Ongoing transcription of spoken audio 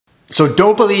So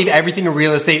don't believe everything a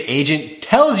real estate agent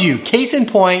tells you. Case in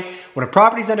point, when a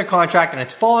property's under contract and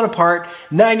it's falling apart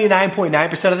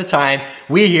 99.9% of the time,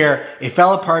 we hear it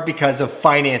fell apart because of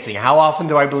financing. How often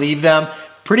do I believe them?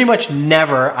 Pretty much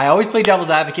never. I always play devil's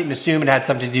advocate and assume it had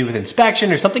something to do with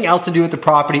inspection or something else to do with the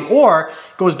property, or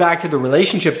goes back to the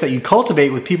relationships that you cultivate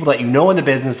with people that you know in the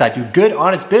business that do good,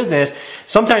 honest business.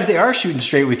 Sometimes they are shooting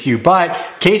straight with you, but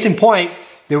case in point,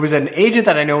 there was an agent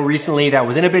that I know recently that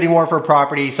was in a bidding war for a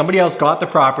property. Somebody else got the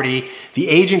property. The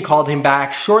agent called him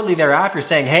back shortly thereafter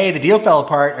saying, hey, the deal fell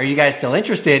apart. Are you guys still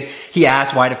interested? He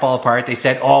asked why did it fall apart. They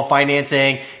said, oh,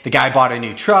 financing. The guy bought a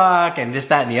new truck and this,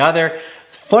 that, and the other.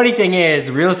 Funny thing is,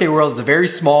 the real estate world is a very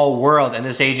small world, and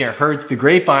this agent heard through the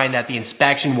grapevine that the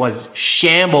inspection was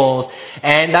shambles,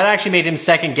 and that actually made him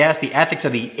second guess the ethics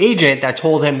of the agent that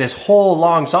told him this whole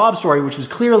long sob story, which was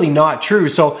clearly not true.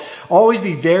 So always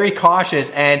be very cautious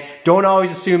and don't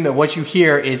always assume that what you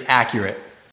hear is accurate.